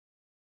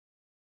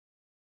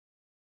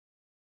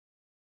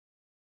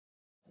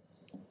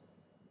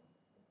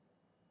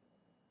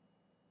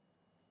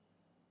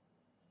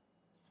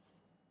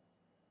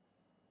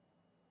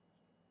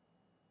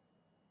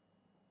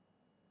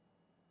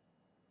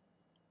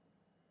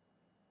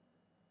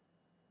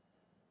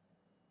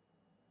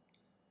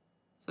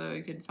So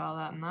you could follow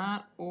that in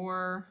that,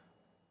 or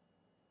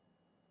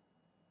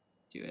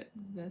do it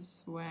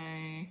this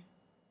way.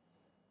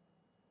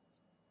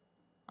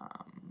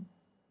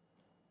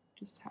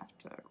 Just have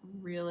to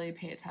really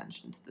pay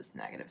attention to this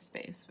negative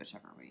space,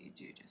 whichever way you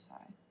do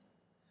decide.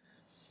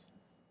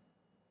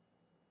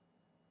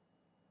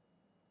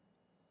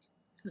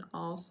 And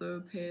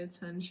also pay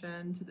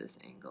attention to this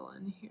angle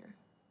in here.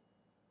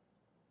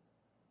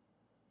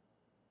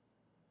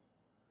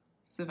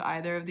 So if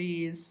either of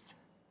these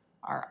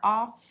are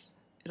off,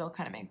 it'll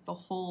kind of make the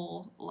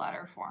whole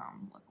letter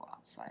form look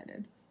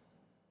lopsided.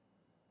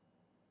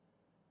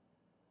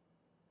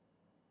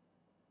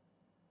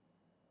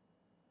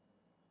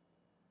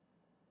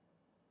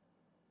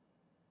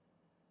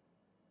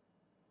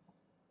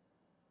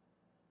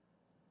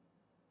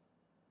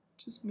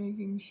 Just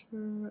making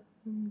sure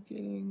I'm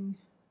getting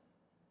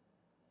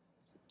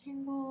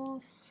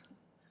angles.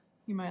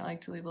 You might like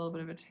to leave a little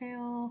bit of a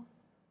tail.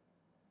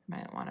 You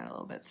might want it a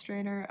little bit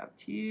straighter, up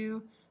to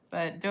you.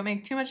 But don't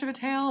make too much of a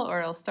tail or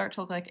it'll start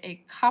to look like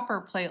a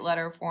copper plate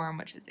letter form,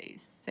 which is a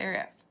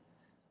serif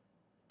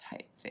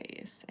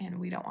typeface, and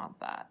we don't want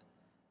that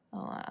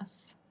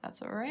unless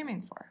that's what we're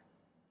aiming for.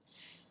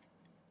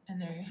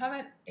 And there you have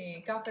it,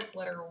 a Gothic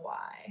letter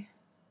Y.